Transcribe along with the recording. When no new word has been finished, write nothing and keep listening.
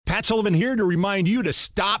Matt Sullivan here to remind you to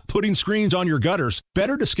stop putting screens on your gutters.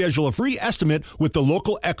 Better to schedule a free estimate with the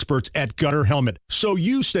local experts at Gutter Helmet so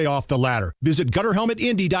you stay off the ladder. Visit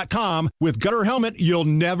GutterHelmetIndy.com. With Gutter Helmet, you'll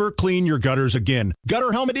never clean your gutters again.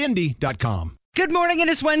 GutterHelmetIndy.com. Good morning. It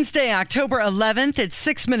is Wednesday, October 11th. It's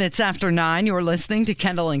 6 minutes after 9. You're listening to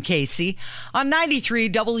Kendall and Casey on 93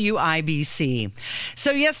 WIBC.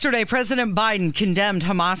 So yesterday, President Biden condemned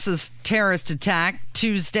Hamas's terrorist attack.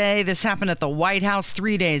 Tuesday, this happened at the White House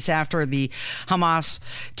 3 days after the Hamas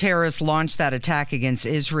terrorists launched that attack against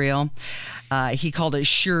Israel. He called it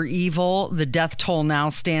sheer evil. The death toll now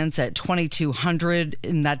stands at 2,200,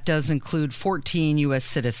 and that does include 14 U.S.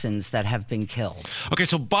 citizens that have been killed. Okay,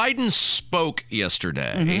 so Biden spoke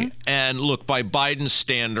yesterday, and look, by Biden's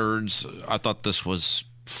standards, I thought this was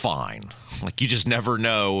fine. Like, you just never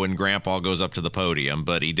know when Grandpa goes up to the podium,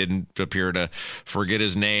 but he didn't appear to forget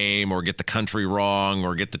his name or get the country wrong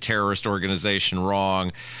or get the terrorist organization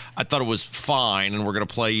wrong. I thought it was fine, and we're going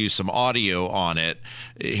to play you some audio on it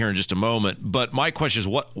here in just a moment. But my question is,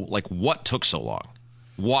 what took so long?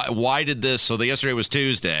 Why did this? So yesterday was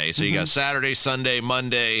Tuesday, so you got Saturday, Sunday,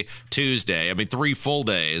 Monday, Tuesday. I mean, 3 full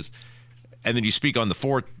days, and then you speak on the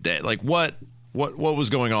 4th day. Like, what was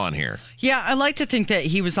going on here? Yeah, I like to think that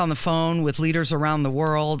he was on the phone with leaders around the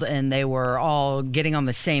world and they were all getting on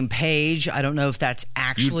the same page. I don't know if that's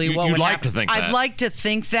actually what would happen. To think that. I'd like to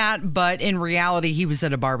think that, but in reality, he was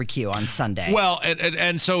at a barbecue on Sunday. Well,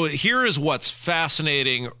 and so here is what's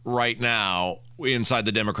fascinating right now inside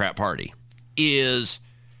the Democrat Party is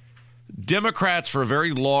Democrats for a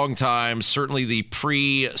very long time, certainly the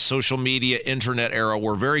pre-social media internet era,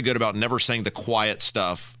 were very good about never saying the quiet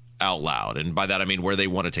stuff out loud. And by that, I mean where they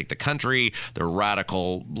want to take the country, the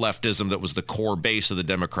radical leftism that was the core base of the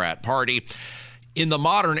Democrat Party. In the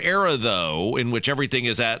modern era, though, in which everything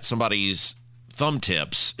is at somebody's thumb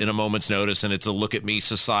tips in a moment's notice, and it's a look at me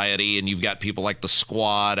society, and you've got people like the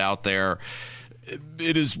Squad out there,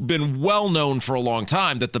 it has been well known for a long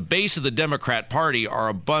time that the base of the Democrat Party are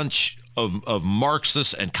a bunch of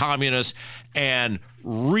Marxists and communists, and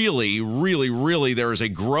really, there is a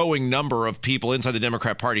growing number of people inside the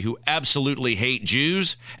Democrat Party who absolutely hate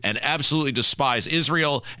Jews and absolutely despise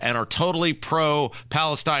Israel and are totally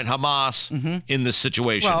pro-Palestine Hamas in this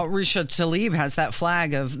situation. Well, Rashad Tlaib has that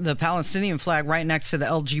flag of the Palestinian flag right next to the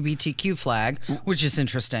LGBTQ flag, which is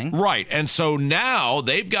interesting. Right. And so now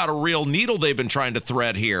they've got a real needle they've been trying to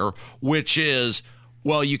thread here, which is,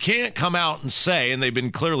 well, you can't come out and say, and they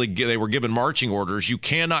were given marching orders, you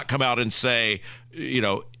cannot come out and say,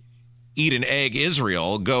 eat an egg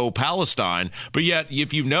Israel, go Palestine. But yet,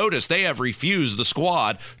 if you've noticed, they have refused, the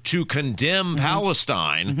Squad, to condemn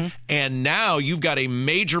Palestine. And now you've got a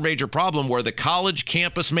major problem where the college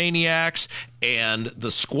campus maniacs and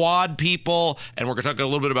the Squad people, and we're going to talk a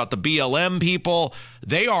little bit about the BLM people,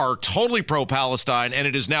 they are totally pro-Palestine, and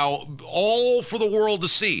it is now all for the world to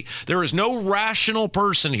see. There is no rational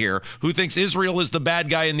person here who thinks Israel is the bad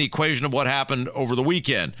guy in the equation of what happened over the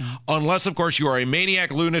weekend. Unless, of course, you are a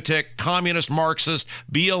maniac, lunatic, communist, Marxist,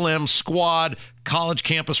 BLM, Squad, college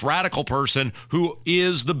campus radical person who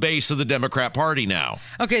is the base of the Democrat Party now.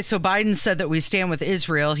 Okay, so Biden said that we stand with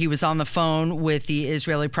Israel. He was on the phone with the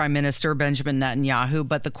Israeli Prime Minister, Benjamin Netanyahu.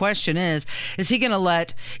 But the question is he going to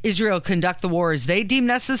let Israel conduct the war as they deem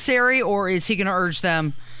necessary, or is he going to urge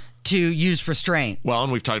them to use restraint? Well,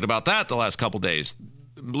 and we've talked about that the last couple of days.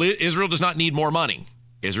 Israel does not need more money.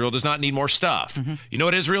 Israel does not need more stuff. You know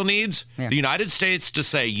what Israel needs? Yeah. The United States to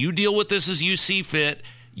say, you deal with this as you see fit.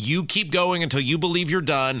 You keep going until you believe you're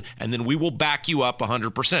done, and then we will back you up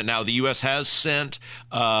 100%. Now, the U.S. has sent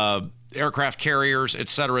aircraft carriers, et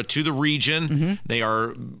cetera, to the region. They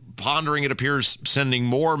are pondering, it appears, sending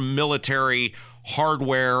more military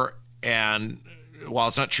hardware and, while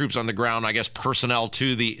it's not troops on the ground, I guess personnel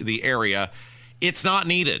to the area. It's not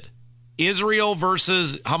needed. Israel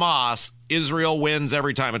versus Hamas, Israel wins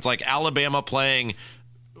every time. It's like Alabama playing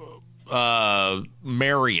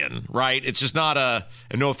Marion, right? It's just not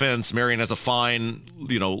and no offense, Marion has a fine,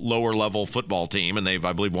 lower level football team, and they've,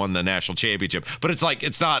 I believe, won the national championship. But it's like,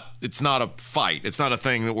 it's not a fight. It's not a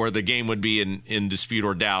thing where the game would be in dispute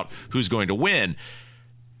or doubt who's going to win.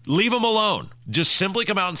 Leave them alone. Just simply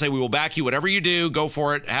come out and say, we will back you. Whatever you do, go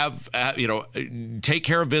for it. Take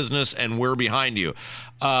care of business, and we're behind you.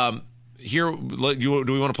 Here, do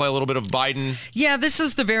we want to play a little bit of Biden? Yeah, this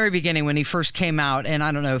is the very beginning when he first came out, and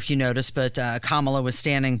I don't know if you noticed, but Kamala was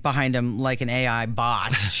standing behind him like an AI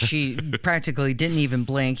bot. She practically didn't even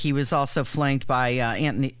blink. He was also flanked by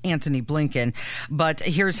Antony Blinken, but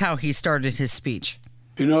here's how he started his speech.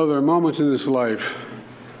 There are moments in this life,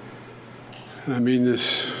 and I mean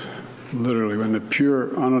this literally, when the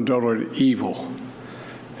pure, unadulterated evil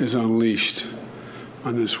is unleashed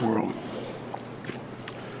on this world.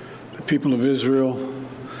 The people of Israel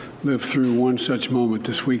lived through one such moment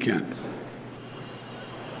this weekend.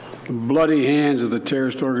 The bloody hands of the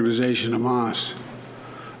terrorist organization Hamas,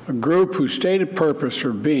 a group whose stated purpose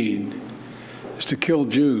for being is to kill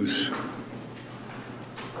Jews.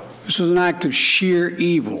 This was an act of sheer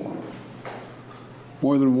evil.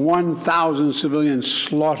 More than 1,000 civilians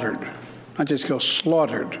slaughtered, not just killed,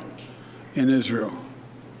 slaughtered in Israel.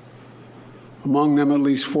 Among them, at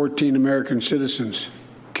least 14 American citizens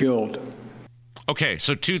killed. Okay,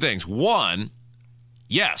 so two things. One,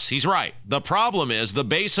 yes, he's right. The problem is the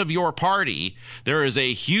base of your party, there is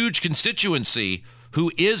a huge constituency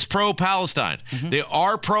who is pro-Palestine. Mm-hmm. They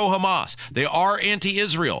are pro-Hamas. They are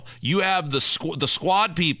anti-Israel. You have the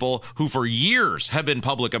squad people who for years have been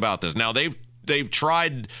public about this. Now, they've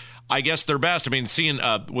tried, I guess, their best. I mean, seeing,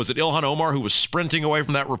 was it Ilhan Omar who was sprinting away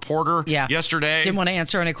from that reporter yesterday? Didn't want to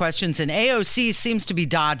answer any questions, and AOC seems to be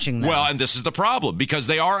dodging them. Well, and this is the problem, because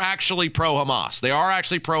they are actually pro-Hamas. They are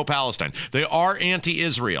actually pro-Palestine. They are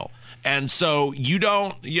anti-Israel. And so you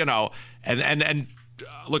don't, and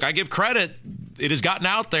look, I give credit. It has gotten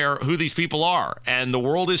out there who these people are, and the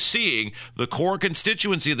world is seeing the core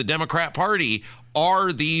constituency of the Democrat Party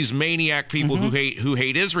are these maniac people who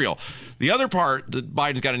hate Israel. The other part that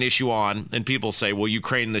Biden's got an issue on, and people say, well,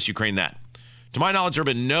 Ukraine this, Ukraine that. To my knowledge, there have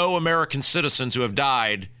been no American citizens who have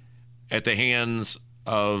died at the hands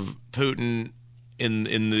of Putin in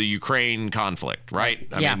the Ukraine conflict, right?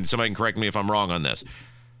 I mean, somebody can correct me if I'm wrong on this.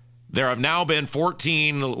 There have now been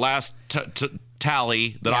 14 last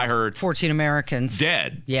tally that I heard, 14 Americans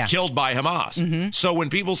dead, killed by Hamas. Mm-hmm. So when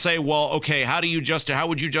people say, well, okay, how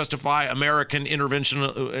would you justify American intervention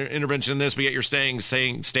in this, but yet you're saying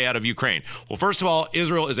stay out of Ukraine? Well, first of all,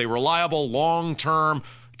 Israel is a reliable, long-term,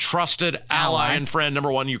 trusted ally and friend.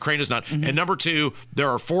 Number one, Ukraine is not. Mm-hmm. And number two, there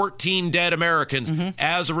are 14 dead Americans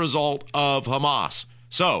as a result of Hamas.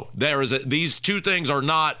 So these two things are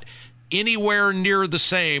not anywhere near the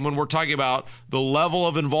same when we're talking about the level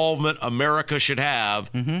of involvement America should have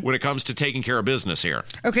when it comes to taking care of business here.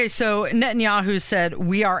 Okay, so Netanyahu said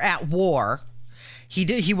we are at war.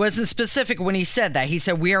 He wasn't specific when he said that. He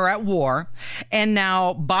said we are at war. And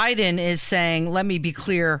now Biden is saying, let me be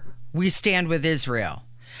clear, we stand with Israel.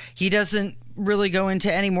 He doesn't really go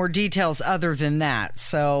into any more details other than that.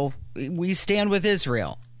 So we stand with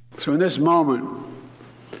Israel. So in this moment,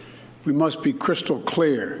 we must be crystal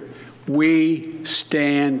clear. We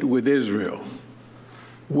stand with Israel.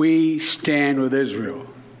 We stand with Israel.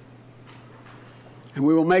 And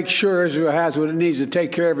we will make sure Israel has what it needs to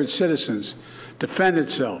take care of its citizens, defend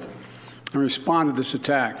itself, and respond to this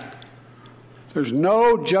attack. There's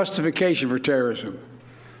no justification for terrorism.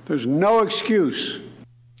 There's no excuse.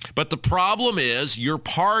 But the problem is your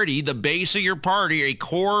party, the base of your party, a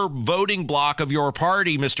core voting bloc of your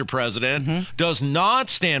party, Mr. President, does not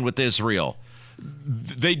stand with Israel.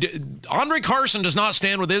 Andre Carson does not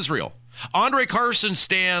stand with Israel. Andre Carson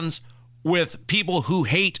stands with people who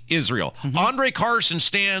hate Israel. Andre Carson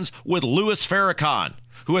stands with Louis Farrakhan,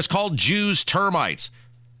 who has called Jews termites.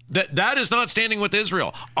 That is not standing with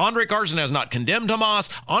Israel. Andre Carson has not condemned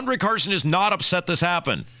Hamas. Andre Carson is not upset this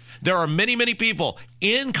happened. There are many, many people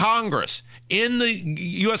in Congress, in the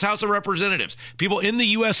U.S. House of Representatives, people in the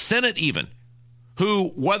U.S. Senate even, who,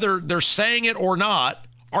 whether they're saying it or not,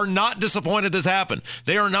 are not disappointed this happened.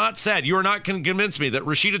 They are not sad. You are not convinced me that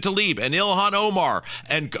Rashida Tlaib and Ilhan Omar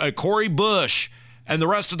and Cori Bush and the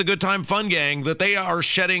rest of the Good Time Fun Gang, that they are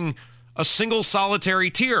shedding a single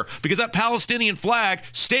solitary tear, because that Palestinian flag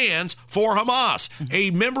stands for Hamas.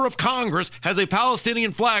 A member of Congress has a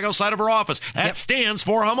Palestinian flag outside of her office. That stands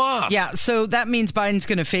for Hamas. Yeah, so that means Biden's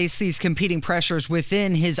going to face these competing pressures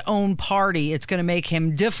within his own party. It's going to make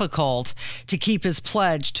him difficult to keep his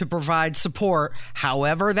pledge to provide support,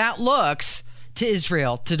 however that looks, to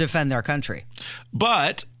Israel to defend their country.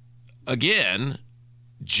 But, again,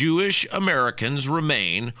 Jewish Americans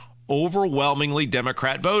remain overwhelmingly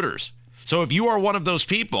Democrat voters. So if you are one of those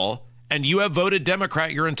people and you have voted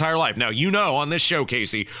Democrat your entire life, now, on this show,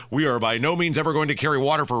 Casey, we are by no means ever going to carry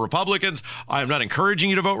water for Republicans. I am not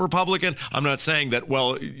encouraging you to vote Republican. I'm not saying that,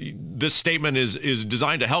 well, this statement is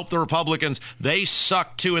designed to help the Republicans. They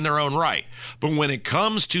suck too in their own right. But when it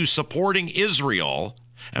comes to supporting Israel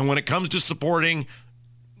and when it comes to supporting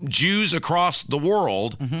Jews across the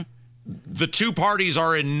world, the two parties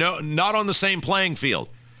are not on the same playing field.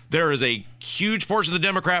 There is a huge portion of the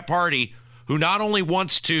Democrat Party who not only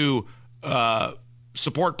wants to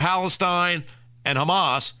support Palestine and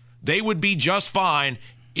Hamas, they would be just fine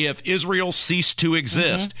if Israel ceased to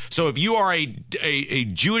exist. So if you are a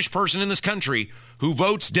Jewish person in this country who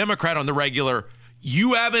votes Democrat on the regular,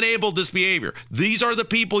 You have enabled this behavior. These are the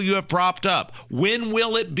people you have propped up. When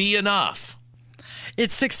will it be enough?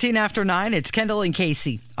 It's 16 after 9. It's Kendall and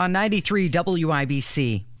Casey on 93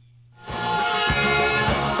 WIBC.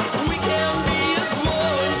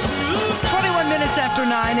 21 minutes after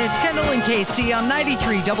 9. It's Kendall and Casey on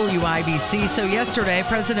 93 WIBC. So yesterday,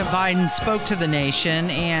 President Biden spoke to the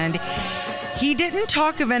nation, and he didn't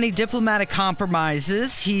talk of any diplomatic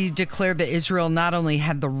compromises. He declared that Israel not only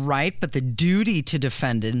had the right, but the duty to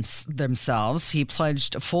defend themselves. He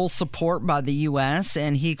pledged full support by the U.S.,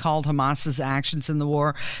 and he called Hamas's actions in the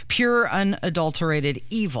war pure, unadulterated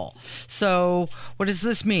evil. So what does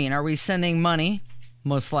this mean? Are we sending money?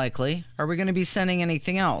 Most likely. Are we going to be sending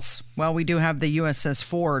anything else? Well, we do have the USS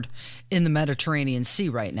Ford in the Mediterranean Sea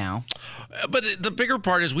right now. But the bigger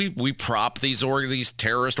part is we prop these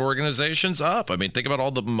terrorist organizations up. I mean, think about all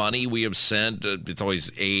the money we have sent. It's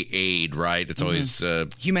always aid, right? It's always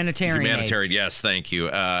humanitarian aid. Yes, thank you.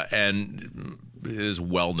 And it is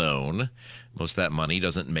well known. Most of that money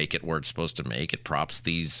doesn't make it where it's supposed to make. It props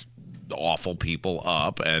these awful people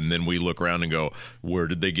up, and then we look around and go, where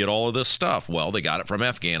did they get all of this stuff? Well, they got it from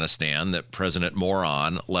Afghanistan that President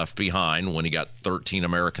Moron left behind when he got 13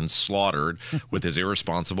 Americans slaughtered with his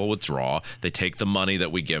irresponsible withdrawal. They take the money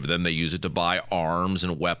that we give them, they use it to buy arms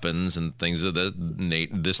and weapons and things of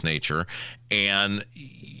this nature, and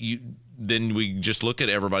then we just look at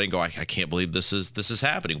everybody and go, I can't believe this is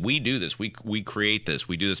happening. We do this. We create this.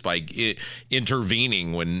 We do this by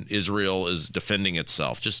intervening when Israel is defending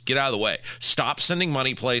itself. Just get out of the way. Stop sending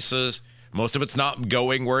money places. Most of it's not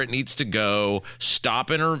going where it needs to go. Stop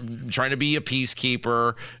trying to be a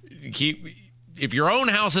peacekeeper. If your own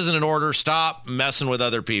house isn't in order, stop messing with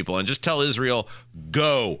other people and just tell Israel,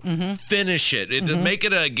 go, finish it. Make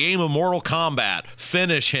it a game of Mortal Kombat.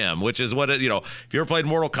 Finish him, which is what if you ever played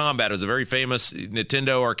Mortal Kombat, it was a very famous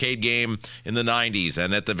Nintendo arcade game in the 90s.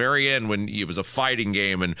 And at the very end, when it was a fighting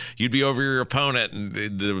game and you'd be over your opponent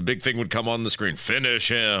and the big thing would come on the screen, finish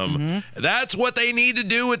him. That's what they need to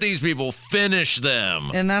do with these people. Finish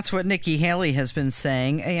them. And that's what Nikki Haley has been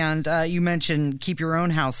saying. And you mentioned keep your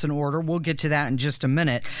own house in order. We'll get to that in just a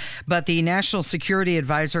minute. But the National Security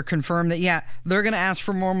Advisor confirmed that, they're going to ask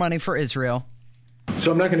for more money for Israel.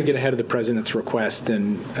 So I'm not going to get ahead of the president's request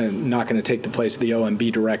and not going to take the place of the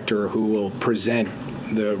OMB director who will present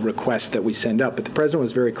the request that we send up. But the president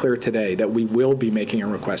was very clear today that we will be making a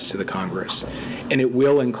request to the Congress, and it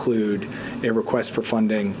will include a request for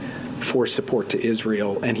funding for support to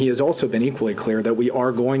Israel. And he has also been equally clear that we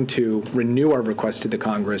are going to renew our request to the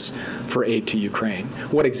Congress for aid to Ukraine.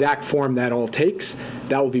 What exact form that all takes,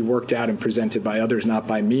 that will be worked out and presented by others, not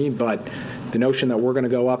by me. But the notion that we're going to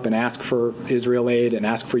go up and ask for Israel aid and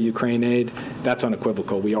ask for Ukraine aid, that's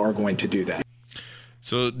unequivocal. We are going to do that.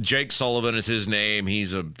 So Jake Sullivan is his name.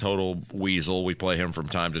 He's a total weasel. We play him from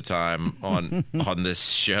time to time on this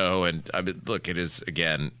show. And I mean, look, it is,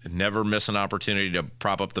 again, never miss an opportunity to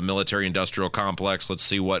prop up the military-industrial complex. Let's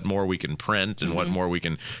see what more we can print and what more we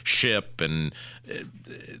can ship and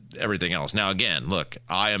everything else. Now, again, look,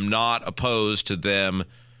 I am not opposed to them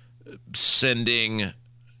sending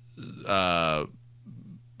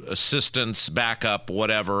assistance, backup,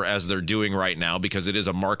 whatever, as they're doing right now, because it is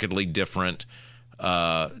a markedly different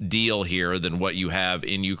deal here than what you have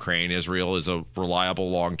in Ukraine. Israel is a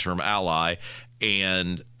reliable long-term ally,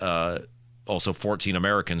 and also 14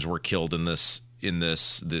 Americans were killed in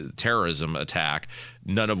the terrorism attack,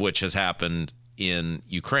 none of which has happened in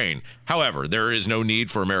Ukraine. However, there is no need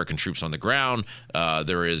for American troops on the ground.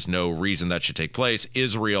 There is no reason that should take place.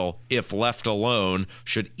 Israel, if left alone,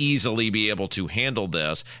 should easily be able to handle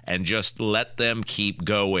this and just let them keep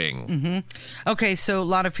going. Okay, so a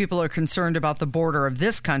lot of people are concerned about the border of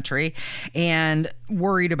this country and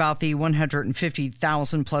worried about the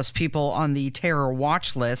 150,000 plus people on the terror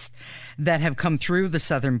watch list that have come through the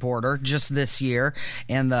southern border just this year,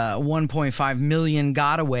 and the 1.5 million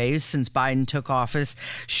gotaways since Biden took office.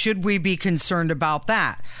 Should we be concerned about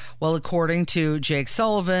that? Well, according to Jake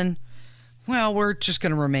Sullivan, we're just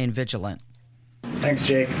going to remain vigilant. Thanks,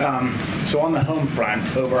 Jake. So on the home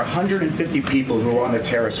front, over 150 people who are on the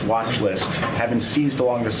terrorist watch list have been seized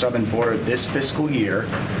along the southern border this fiscal year,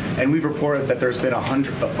 and we've reported that there's been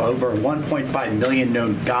over 1.5 million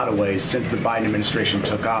known gotaways since the Biden administration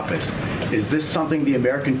took office. Is this something the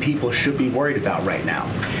American people should be worried about right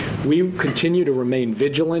now? We continue to remain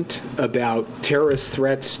vigilant about terrorist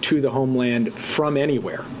threats to the homeland from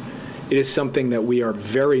anywhere. It is something that we are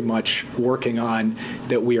very much working on,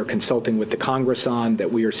 that we are consulting with the Congress on,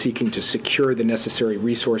 that we are seeking to secure the necessary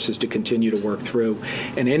resources to continue to work through.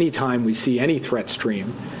 And anytime we see any threat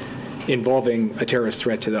stream involving a terrorist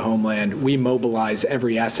threat to the homeland, we mobilize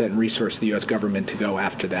every asset and resource of the U.S. government to go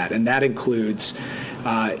after that. And that includes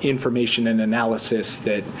information and analysis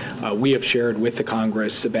that we have shared with the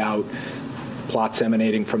Congress about plots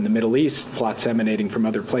emanating from the Middle East, plots emanating from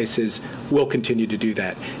other places. We'll continue to do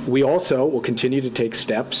that. We also will continue to take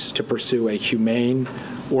steps to pursue a humane,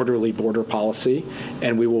 orderly border policy,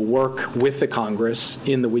 and we will work with the Congress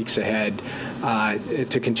in the weeks ahead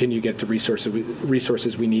to continue to get the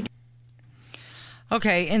resources we need.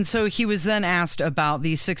 Okay, and so he was then asked about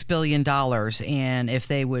the $6 billion and if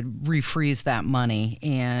they would refreeze that money,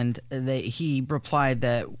 and he replied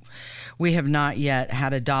that we have not yet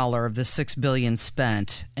had a dollar of the $6 billion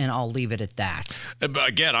spent, and I'll leave it at that.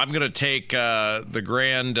 Again, I'm going to take the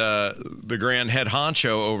grand head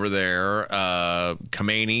honcho over there,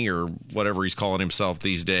 Khamenei or whatever he's calling himself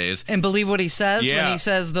these days, and believe what he says when he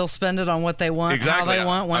says they'll spend it on what they want, exactly. How they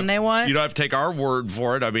want, when they want. You don't have to take our word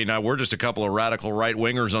for it. I mean, we're just a couple of radical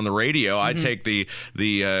right-wingers on the radio. I take the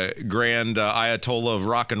grand Ayatollah of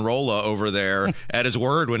rock and rolla over there at his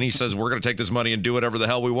word when he says we're going to take this money and do whatever the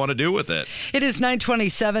hell we want to do with it. It is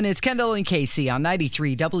 9:27. It's Kendall and Casey on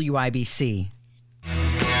 93 WIBC.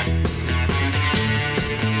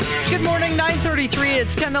 Good morning, 9:33.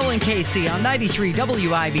 It's Kendall and Casey on 93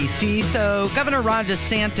 WIBC. So Governor Ron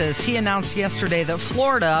DeSantis, he announced yesterday that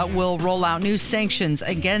Florida will roll out new sanctions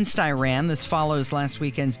against Iran. This follows last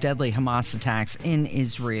weekend's deadly Hamas attacks in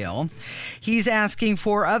Israel. He's asking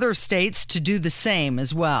for other states to do the same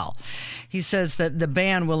as well. He says that the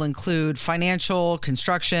ban will include financial,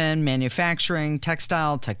 construction, manufacturing,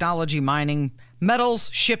 textile, technology, mining, metals,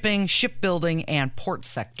 shipping, shipbuilding, and port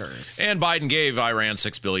sectors. And Biden gave Iran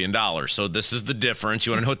 $6 billion. So this is the difference.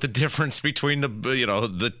 You want to know what the difference between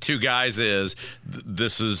the two guys is?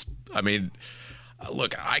 This is, I mean,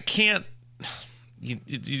 look, I can't,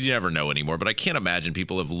 you never know anymore, but I can't imagine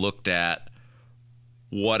people have looked at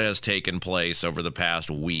what has taken place over the past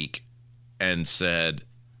week and said,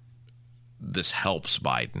 this helps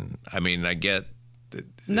Biden. I mean, I get...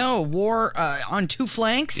 No, war on two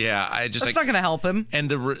flanks? Yeah, That's not going to help him.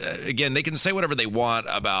 And again, they can say whatever they want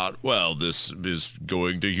about, well, this is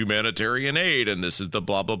going to humanitarian aid and this is the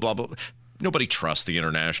blah, blah, blah, blah. Nobody trusts the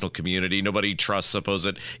international community. Nobody trusts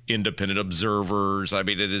supposed independent observers. I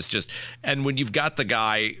mean, it is just... And when you've got the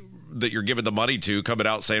guy that you're giving the money to coming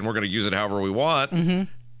out saying we're going to use it however we want...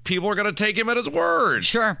 people are going to take him at his word.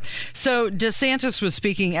 Sure. So DeSantis was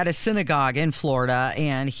speaking at a synagogue in Florida,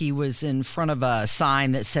 and he was in front of a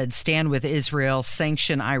sign that said, "Stand with Israel,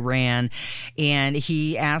 sanction Iran." And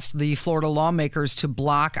he asked the Florida lawmakers to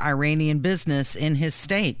block Iranian business in his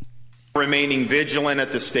state. Remaining vigilant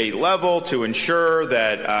at the state level to ensure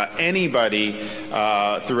that anybody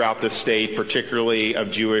throughout the state, particularly of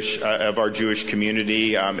our Jewish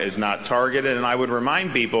community, is not targeted. And I would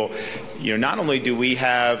remind people, not only do we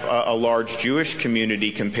have a large Jewish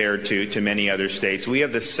community compared to many other states, we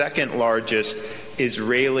have the second largest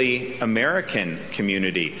Israeli American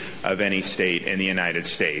community of any state in the United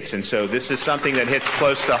States. And so this is something that hits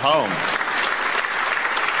close to home.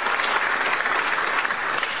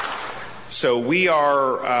 So we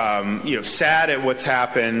are, sad at what's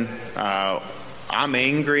happened. I'm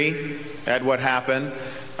angry at what happened.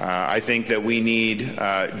 I think that we need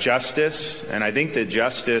justice, and I think that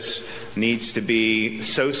justice needs to be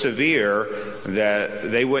so severe that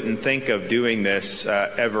they wouldn't think of doing this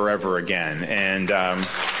ever again. And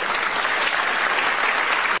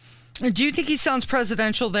do you think he sounds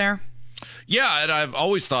presidential there? Yeah, and I've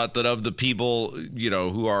always thought that of the people,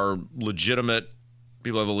 who are legitimate.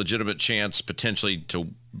 People have a legitimate chance potentially to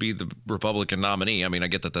be the Republican nominee. I mean, I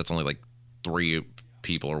get that that's only like 3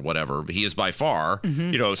 people or whatever, but he is by far,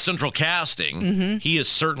 central casting. He is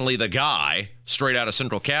certainly the guy straight out of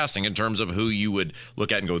central casting in terms of who you would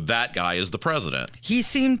look at and go, that guy is the president. He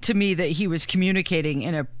seemed to me that he was communicating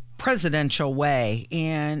in a presidential way,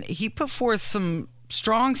 and he put forth some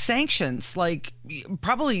strong sanctions, like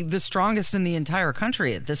probably the strongest in the entire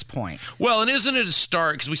country at this point. Well, and isn't it a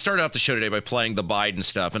start? Because we started off the show today by playing the Biden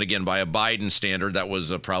stuff. And again, by a Biden standard, that was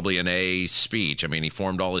probably an A speech. I mean, he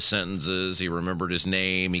formed all his sentences. He remembered his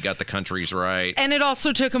name. He got the countries right. And it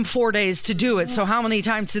also took him 4 days to do it. So how many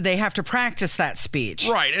times did they have to practice that speech?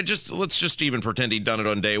 Right. And let's just even pretend he'd done it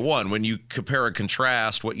on day one. When you compare and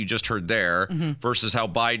contrast what you just heard there versus how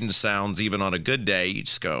Biden sounds even on a good day, you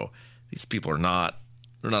just go, these people are not.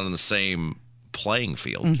 They're not on the same playing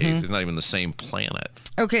field, Casey. It's not even the same planet.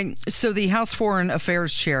 Okay, so the House Foreign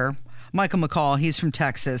Affairs Chair, Michael McCaul, he's from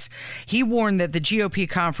Texas. He warned that the GOP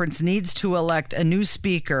conference needs to elect a new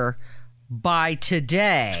speaker by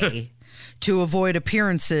today to avoid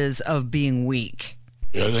appearances of being weak.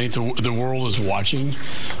 I think the world is watching.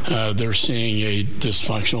 They're seeing a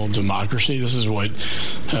dysfunctional democracy. This is what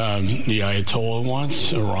the Ayatollah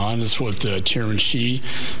wants. Iran is what Chairman Xi,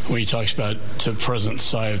 when he talks about to President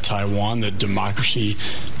Tsai of Taiwan, that democracy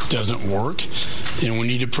doesn't work. And we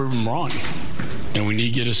need to prove them wrong. And we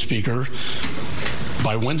need to get a speaker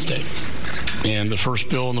by Wednesday. And the first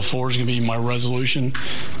bill on the floor is going to be my resolution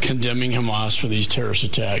condemning Hamas for these terrorist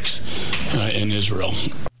attacks in Israel.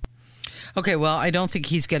 Okay, well, I don't think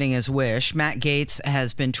he's getting his wish. Matt Gaetz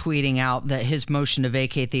has been tweeting out that his motion to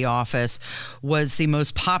vacate the office was the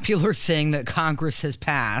most popular thing that Congress has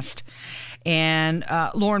passed. And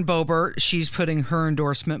Lauren Boebert, she's putting her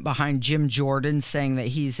endorsement behind Jim Jordan, saying that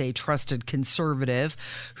he's a trusted conservative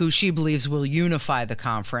who she believes will unify the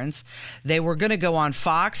conference. They were going to go on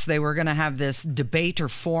Fox. They were going to have this debate or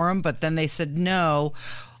forum, but then they said, no,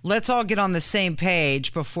 let's all get on the same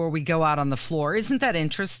page before we go out on the floor. Isn't that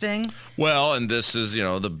interesting? Well, and this is,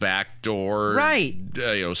 the backdoor, right?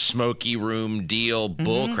 Smoky room deal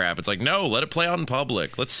bullcrap. It's like, no, let it play out in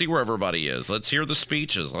public. Let's see where everybody is. Let's hear the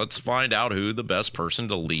speeches. Let's find out who the best person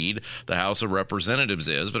to lead the House of Representatives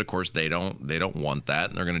is. But of course, they don't want that,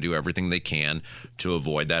 and they're going to do everything they can to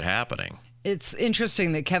avoid that happening. It's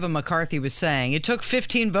interesting that Kevin McCarthy was saying it took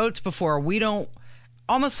 15 votes before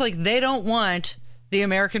almost like they don't want the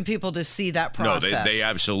American people to see that process. No, they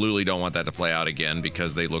absolutely don't want that to play out again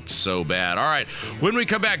because they looked so bad. All right, when we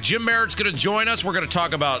come back, Jim Merritt's going to join us. We're going to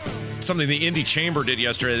talk about something the Indy Chamber did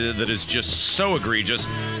yesterday that is just so egregious.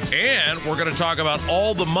 And we're going to talk about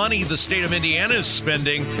all the money the state of Indiana is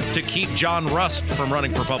spending to keep John Rust from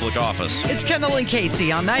running for public office. It's Kendall and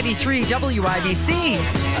Casey on 93 WIBC.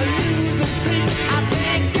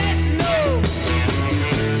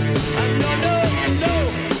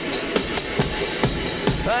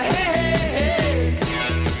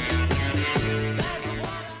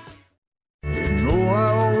 I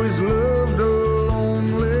always loved a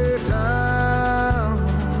lonely town.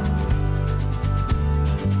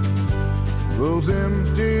 Those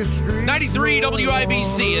empty streets. 93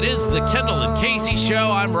 WIBC. It is the Kendall and Casey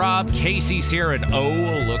show. I'm Rob. Casey's here, and oh,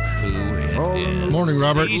 look who it is. Morning,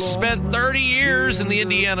 Robert. He spent 30 years in the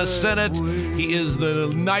Indiana Senate. He is the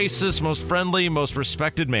nicest, most friendly, most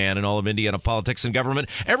respected man in all of Indiana politics and government.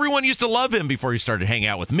 Everyone used to love him before he started hanging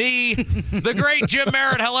out with me. The great Jim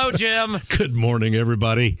Merritt. Hello, Jim. Good morning,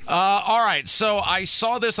 everybody. All right, so I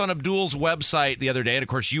saw this on Abdul's website the other day, and of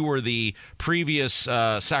course you were the previous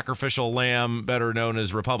sacrificial lamb, better known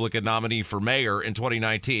as Republican nominee for mayor in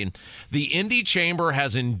 2019. The Indy Chamber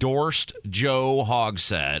has endorsed Joe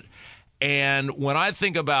Hogsett. And when I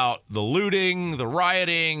think about the looting, the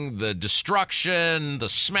rioting, the destruction, the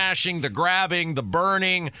smashing, the grabbing, the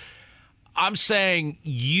burning, I'm saying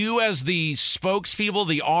you as the spokespeople,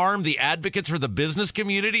 the arm, the advocates for the business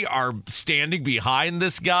community are standing behind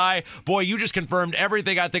this guy. Boy, you just confirmed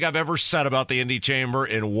everything I think I've ever said about the Indy Chamber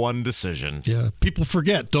in one decision. Yeah, people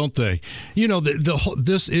forget, don't they?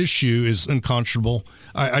 This issue is unconscionable.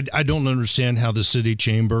 I don't understand how the city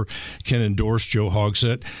chamber can endorse Joe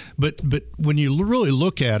Hogsett. But when you really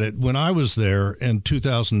look at it, when I was there in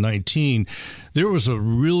 2019, there was a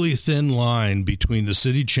really thin line between the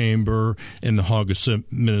city chamber and the Hogsett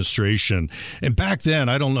administration. And back then,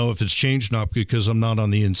 I don't know if it's changed now because I'm not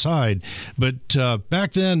on the inside, but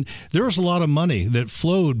back then, there was a lot of money that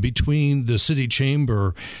flowed between the city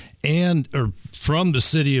chamber or from the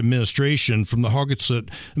city administration, from the Hogsett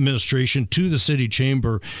administration to the city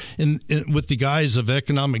chamber, with the guise of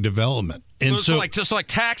economic development. And so like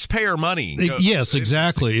taxpayer money. Yes,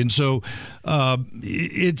 exactly. And so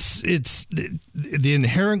it's the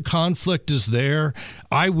inherent conflict is there.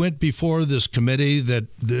 I went before this committee that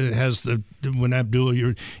has when Abdul,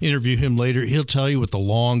 you interview him later, he'll tell you what the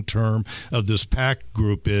long term of this PAC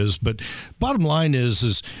group is. But bottom line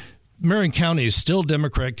is Marion County is still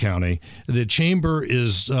Democrat county. The chamber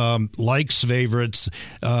is likes favorites.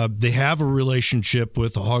 They have a relationship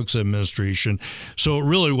with the Hogsett administration. So it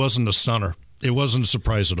really wasn't a stunner. It wasn't a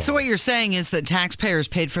surprise at all. So what you're saying is that taxpayers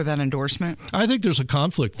paid for that endorsement? I think there's a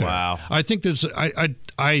conflict there. Wow. I think there's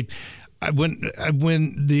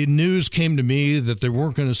when the news came to me that they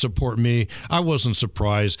weren't going to support me, I wasn't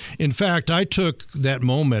surprised. In fact, I took that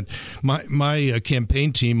moment. My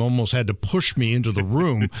campaign team almost had to push me into the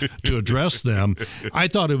room to address them. I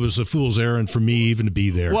thought it was a fool's errand for me even to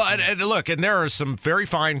be there. Well, and look, and there are some very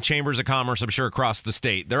fine chambers of commerce, I'm sure, across the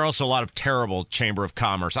state. There are also a lot of terrible chamber of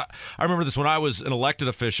commerce. I remember this when I was an elected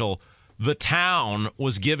official. The town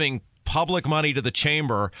was giving public money to the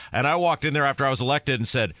chamber, and I walked in there after I was elected and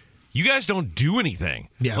said, you guys don't do anything.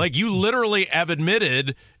 Yeah. Like, you literally have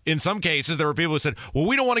admitted in some cases, there were people who said, well,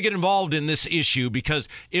 we don't want to get involved in this issue because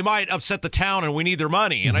it might upset the town and we need their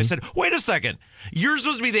money. And I said, wait a second. You're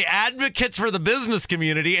supposed to be the advocates for the business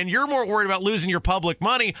community, and you're more worried about losing your public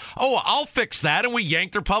money. Oh, I'll fix that. And we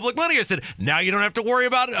yanked their public money. I said, now you don't have to worry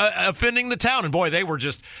about offending the town. And boy, they were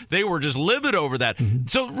just livid over that.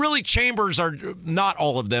 So really, chambers are, not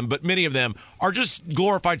all of them, but many of them are just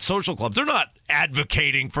glorified social clubs. They're not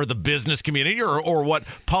advocating for the business community or what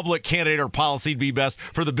public candidate or policy would be best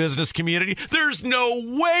for the business community. There's no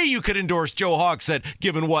way you could endorse Joe Hogsett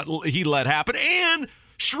given what he let happen. And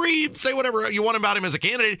Shreve, say whatever you want about him as a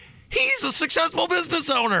candidate, he's a successful business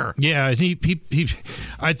owner. Yeah, he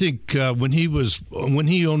I think when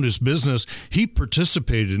he owned his business, he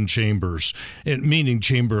participated in chambers, meaning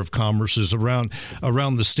Chamber of Commerce's around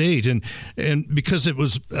the state, and because it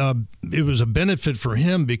was a benefit for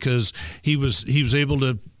him because he was able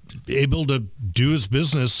to do his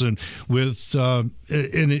business and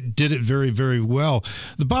it did it very, very well.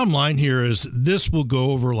 The bottom line here is this will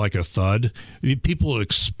go over like a thud. People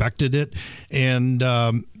expected it, and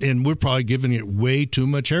we're probably giving it way too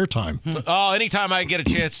much airtime. Oh, anytime I get a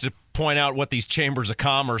chance to point out what these chambers of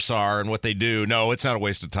commerce are and what they do. No, it's not a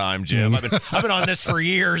waste of time, Jim. I've been on this for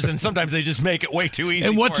years, and sometimes they just make it way too easy.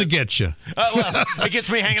 And what's it get you? Well, it gets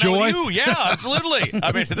me hanging Joy? out with you. Yeah, absolutely.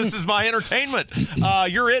 I mean, this is my entertainment.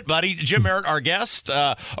 You're it, buddy. Jim Merritt, our guest.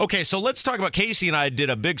 Okay, so let's talk about Casey and I did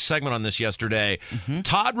a big segment on this yesterday.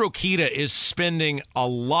 Todd Rokita is spending a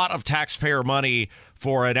lot of taxpayer money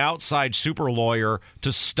for an outside super lawyer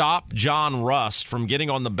to stop John Rust from getting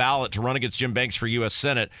on the ballot to run against Jim Banks for U.S.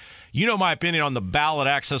 Senate. You know my opinion on the ballot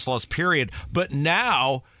access laws, period. But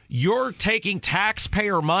now you're taking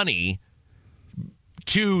taxpayer money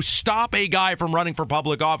to stop a guy from running for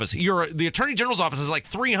public office. The Attorney General's office has like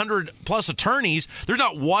 300 plus attorneys. There's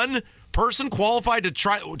not one person qualified to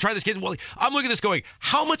try this case. Well, I'm looking at this going,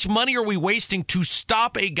 how much money are we wasting to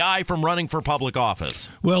stop a guy from running for public office?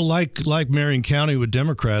 Well, like Marion County with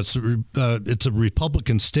Democrats, it's a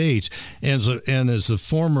Republican state, and as a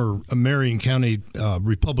former Marion County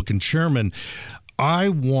Republican chairman, I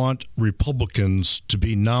want Republicans to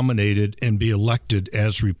be nominated and be elected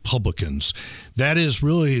as Republicans. That is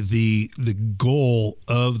really the goal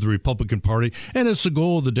of the Republican Party, and it's the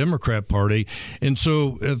goal of the Democrat Party. And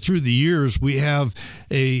so through the years, we have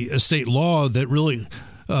a state law that really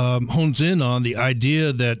hones in on the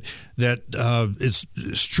idea that it's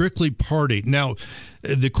strictly party. Now,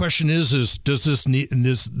 the question is does this need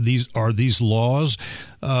these laws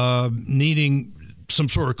needing some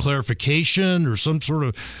sort of clarification or some sort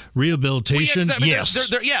of rehabilitation? Well, yes.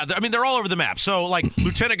 They're all over the map. So, like,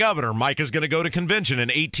 Lieutenant Governor, Mike is going to go to convention, and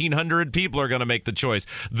 1,800 people are going to make the choice.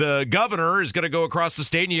 The governor is going to go across the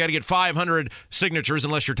state, and you got to get 500 signatures,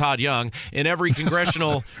 unless you're Todd Young, in every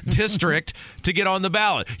congressional district to get on the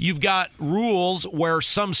ballot. You've got rules where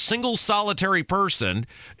some single solitary person,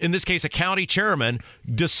 in this case a county chairman,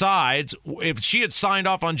 decides if she had signed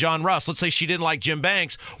off on John Rust, let's say she didn't like Jim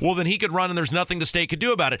Banks, well, then he could run and there's nothing the state could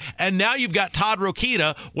do about it. And now you've got Todd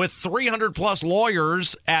Rokita with 300 plus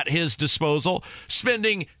lawyers at his disposal,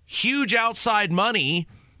 spending huge outside money,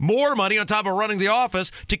 more money on top of running the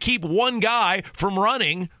office to keep one guy from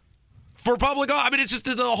running for public office. I mean, it's just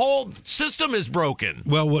the whole system is broken.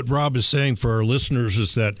 Well, what Rob is saying for our listeners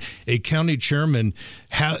is that a county chairman,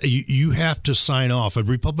 you have to sign off, a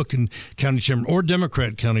Republican county chairman or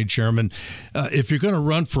Democrat county chairman, if you're going to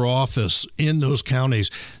run for office in those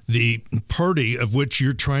counties, the party of which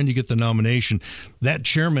you're trying to get the nomination, that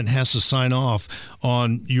chairman has to sign off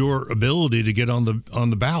on your ability to get on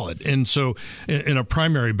the ballot. And so in a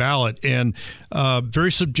primary ballot, and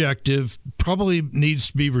very subjective, probably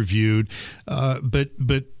needs to be reviewed.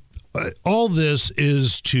 But all this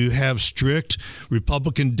is to have strict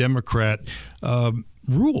Republican Democrat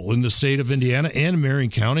rule in the state of Indiana and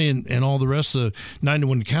Marion County and all the rest of the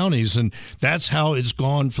 91 counties. And that's how it's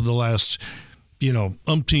gone for the last,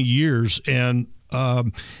 umpteen years. And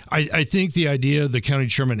I think the idea of the county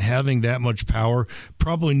chairman having that much power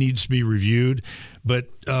probably needs to be reviewed. But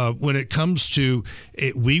when it comes to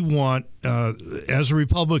it, we want, as a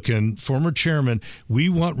Republican, former chairman, we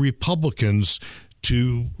want Republicans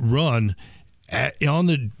to run on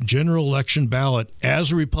the general election ballot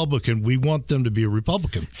as a Republican. We want them to be a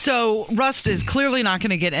Republican. So Rust is clearly not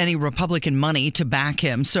going to get any Republican money to back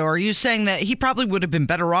him. So are you saying that he probably would have been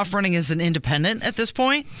better off running as an independent at this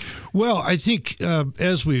point? Well, I think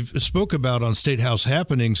as we've spoke about on State House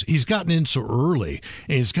Happenings, he's gotten in so early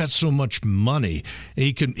and he's got so much money.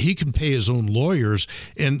 He can pay his own lawyers,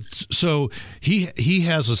 and so he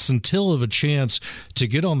has a scintilla of a chance to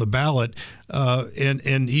get on the ballot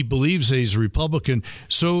and he believes he's a Republican.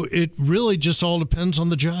 So it really just all depends on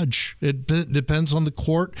the judge. It depends on the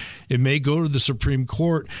court. It may go to the Supreme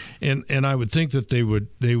Court, and I would think that they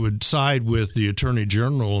would side with the Attorney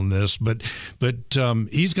General in this. But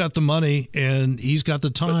he's got the money and he's got the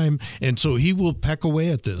time, and so he will peck away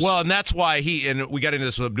at this. Well, and that's why and we got into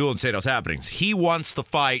this with Abdul in State House Happenings. He wants the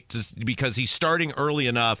fight because he's starting early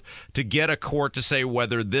enough to get a court to say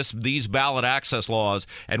whether these ballot access laws,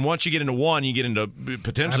 and once you get into one, you get into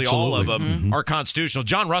potentially all of them, are constitutional.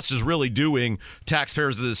 John Rust is really doing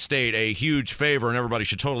taxpayers of this state a huge favor, and everybody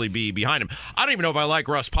should totally be behind him. I don't even know if I like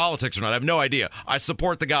Rust politics or not. I have no idea. I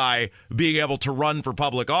support the guy being able to run for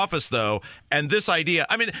public office, though, and this idea,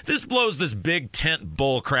 I mean, this blows this big tent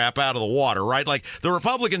bull crap out of the water, right? Like, the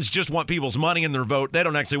Republicans just want people's money in their vote. They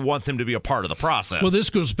don't actually want them to be a part of the process. Well, this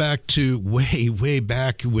goes back to way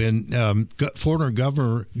back when former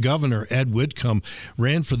Governor Ed Whitcomb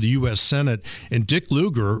ran for the U.S. Senate, and Dick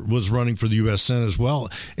Lugar was running for the U.S. Senate as well,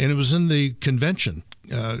 and it was in the convention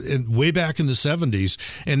way back in the 70s,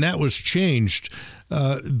 and that was changed.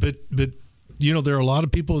 But you know, there are a lot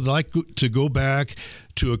of people that like to go back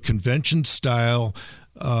to a convention-style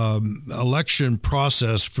election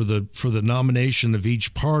process for the nomination of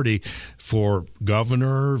each party for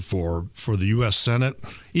governor, for the U.S. Senate,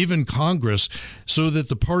 even Congress, so that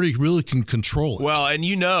the party really can control it. Well, and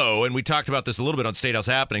and we talked about this a little bit on State House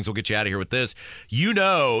Happenings. We'll get you out of here with this.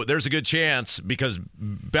 There's a good chance, because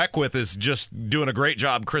Beckwith is just doing a great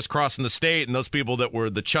job crisscrossing the state, and those people that were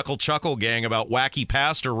the Chuckle gang about wacky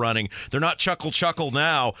pastor running, they're not Chuckle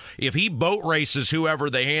now. If he boat races whoever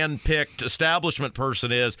the hand-picked establishment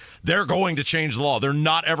person is, they're going to change the law. They're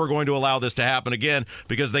not ever going to allow this to happen again,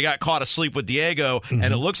 because they got caught asleep with Diego, and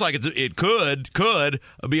it looks like it could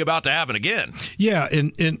be about to happen again. Yeah,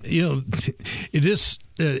 and you know,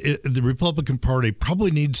 the Republican Party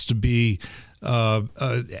probably needs to be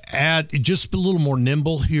add just a little more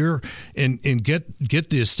nimble here and get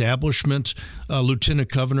the establishment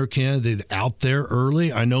lieutenant governor candidate out there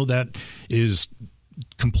early. I know that is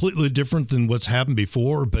completely different than what's happened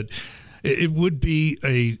before, but it would be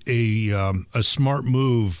a smart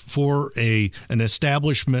move for an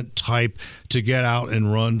establishment type to get out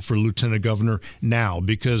and run for lieutenant governor now,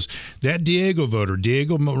 because that Diego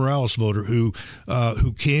Morales voter who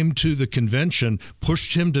came to the convention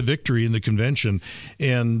pushed him to victory in the convention,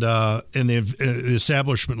 and the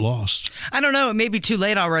establishment lost. I don't know. It may be too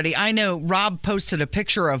late already. I know Rob posted a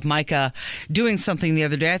picture of Micah doing something the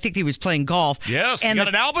other day. I think he was playing golf. Yes, and you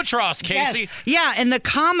got an albatross, Casey. Yes, yeah, and the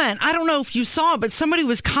comment, I don't know if you saw it, but somebody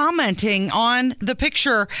was commenting on the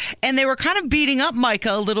picture, and they were kind of beating up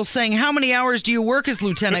Micah a little, saying, how many hours do you work as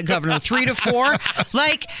lieutenant governor? 3 to 4?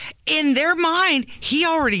 Like, in their mind, he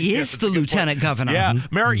already is the lieutenant governor. Yeah.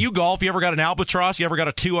 Merritt, you golf. You ever got an albatross? You ever got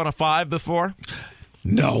a 2 on a 5 before?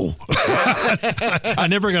 No. I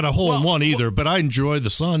never got a hole in one either, but I enjoy the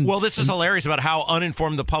sun. Well, this is hilarious about how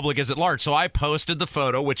uninformed the public is at large. So I posted the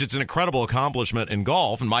photo, which is an incredible accomplishment in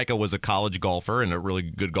golf, and Micah was a college golfer and a really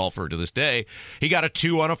good golfer to this day. He got a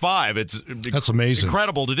 2 on a 5. That's amazing.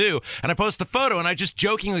 Incredible to do. And I posted the photo, and I just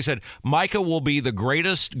jokingly said, Micah will be the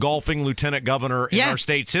greatest golfing lieutenant governor in our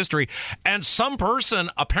state's history. And some person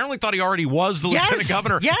apparently thought he already was the lieutenant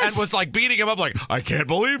governor and was like beating him up like, I can't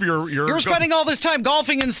believe you're spending all this time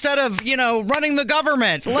golfing instead of, running the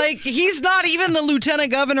government. Like, he's not even the lieutenant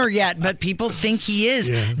governor yet, but people think he is.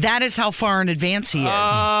 Yeah. That is how far in advance he is.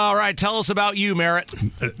 All right, tell us about you, Merritt.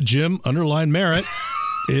 Jim _Merritt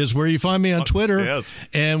is where you find me on Twitter. Yes.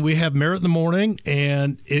 And we have Merritt in the Morning,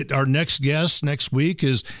 and our next guest next week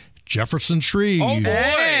is Jefferson Shreve. Oh, boy.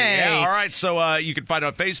 Hey. Yeah, all right. So you can find it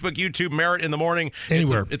on Facebook, YouTube, Merritt in the Morning.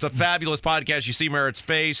 Anywhere. It's a fabulous podcast. You see Merritt's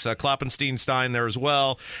face, Kloppenstein there as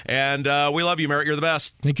well. And we love you, Merritt. You're the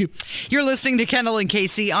best. Thank you. You're listening to Kendall and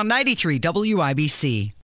Casey on 93 WIBC.